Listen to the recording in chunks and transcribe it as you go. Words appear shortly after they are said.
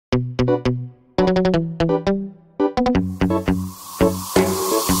Boy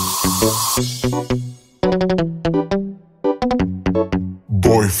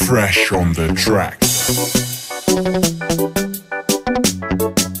Fresh on the track.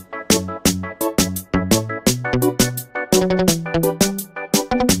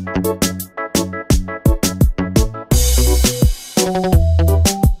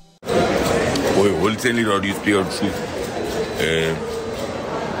 Boy, Holyten how do you speak out truth?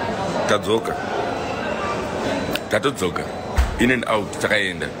 Tadzoka. Tatodzoka. In and out,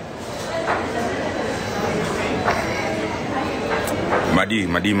 takaenda. Madi,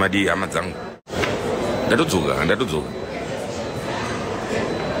 amadzangu. Ndatodzoka.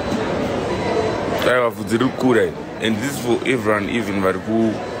 And this is for everyone, even vari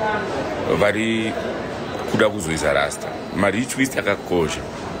kuda kuzoisa rasta. Mari twist yakakosha.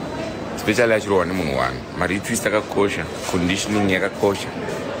 Especially achiro ane munhu wani. Mari twist yakakosha, conditioning yakakosha.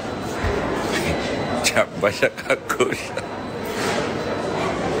 Chamba chakakosha.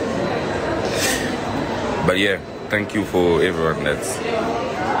 But yeah, thank you for everyone that's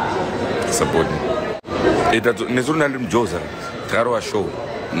supporting. Nezuri ndimjoza. Takarowa show.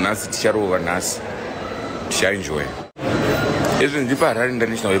 Nasi ticharova nasi. Enjoy. Isn't the Harare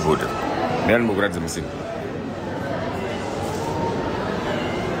International Airport? Then we'll grab them.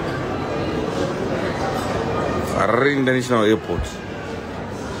 Harare International Airport.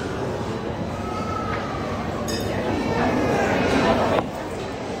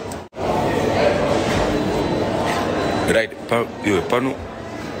 Right, Panu,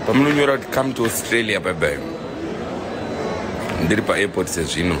 you're come to Australia, bye. Ndiripa airport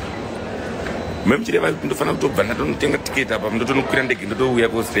says, you know. What do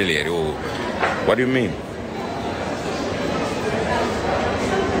you mean?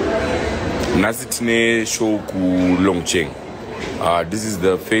 Nasitne show ku Longcheng. This is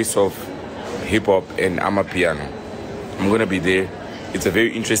the face of hip hop and amapiano. I'm gonna be there. It's a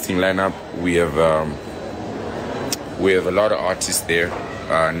very interesting lineup. We have a lot of artists there,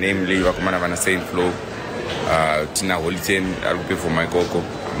 namely Wakumana Vana Saint Flow, Tina Holyten. I'll pay for my Coco.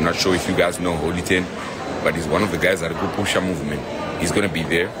 I'm not sure if you guys know Holyten, but he's one of the guys that go Pusha movement. He's gonna be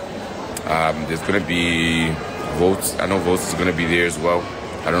there. There's gonna be Votes. I know Votes is gonna be there as well.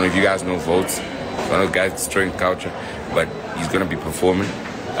 I don't know if you guys know Votes. One of the guys destroying culture, but he's gonna be performing.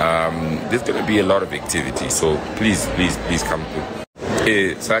 There's gonna be a lot of activity, so please come through.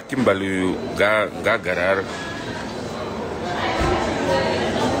 Sakimbalu Gagarar.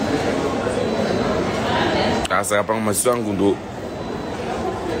 Because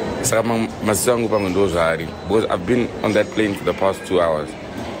I've been on that plane for the past 2 hours.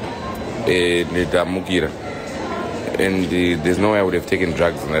 And there's no way I would have taken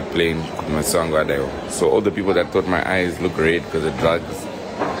drugs on that plane. So all the people that thought my eyes look red because of drugs,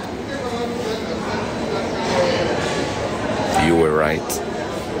 you were right.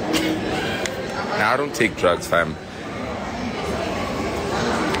 Now I don't take drugs, fam.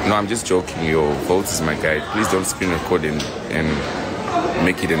 No, I'm just joking. Your Votes is my guy. Please don't screen record and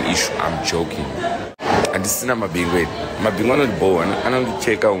make it an issue. I'm joking. And this is not my being wait. My being on the bow and I'm going to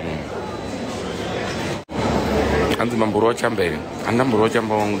check out. And the Mamburo Chamber. And Mamburo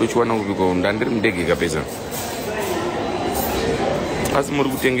Chamber, which one will go and under the Gigapesa. As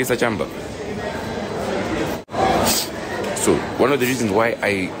Muruting is a chamber. So, one of the reasons why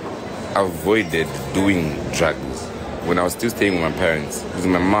I avoided doing drugs when I was still staying with my parents, because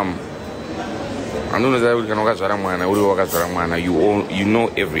my mom, I don't know that you know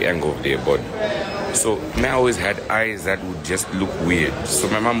every angle of their body. So I always had eyes that would just look weird. So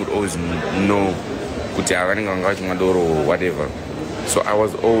my mom would always know or whatever. So I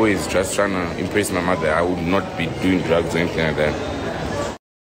was always just trying to impress my mother. I would not be doing drugs or anything like that.